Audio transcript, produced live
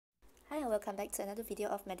welcome back to another video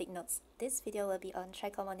of Medic Notes. This video will be on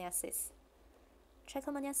trichomoniasis.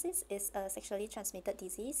 Trichomoniasis is a sexually transmitted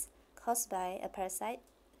disease caused by a parasite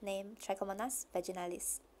named Trichomonas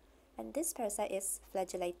vaginalis. And this parasite is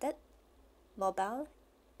flagellated, mobile,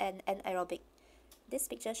 and anaerobic. This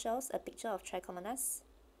picture shows a picture of Trichomonas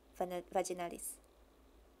vaginalis.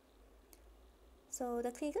 So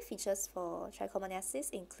the clinical features for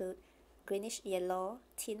trichomoniasis include greenish yellow,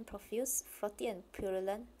 thin, profuse, frothy and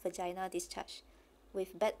purulent vaginal discharge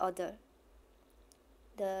with bad odor.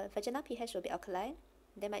 The vaginal pH will be alkaline.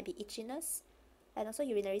 There might be itchiness and also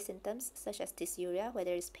urinary symptoms such as dysuria where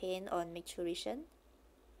there is pain on micturition,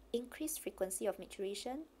 increased frequency of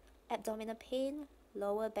micturition, abdominal pain,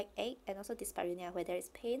 lower backache, and also dyspareunia where there is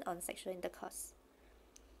pain on sexual intercourse.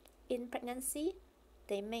 In pregnancy,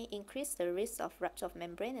 they may increase the risk of rupture of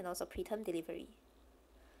membrane and also preterm delivery.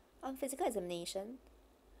 On physical examination,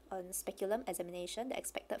 on speculum examination, the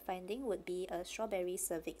expected finding would be a strawberry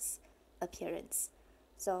cervix appearance.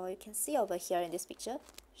 So you can see over here in this picture,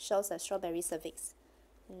 shows a strawberry cervix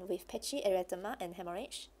with patchy erythema and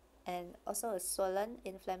hemorrhage, and also a swollen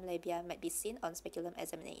inflamed labia might be seen on speculum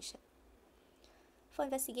examination. For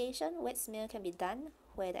investigation, wet smear can be done,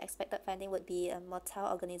 where the expected finding would be a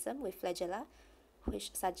motile organism with flagella,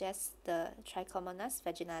 which suggests the Trichomonas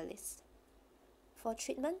vaginalis. For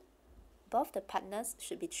treatment, both the partners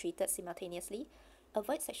should be treated simultaneously.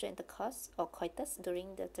 Avoid sexual intercourse or coitus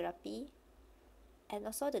during the therapy. And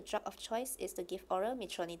also the drug of choice is to give oral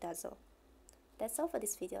metronidazole. That's all for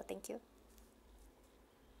this video. Thank you.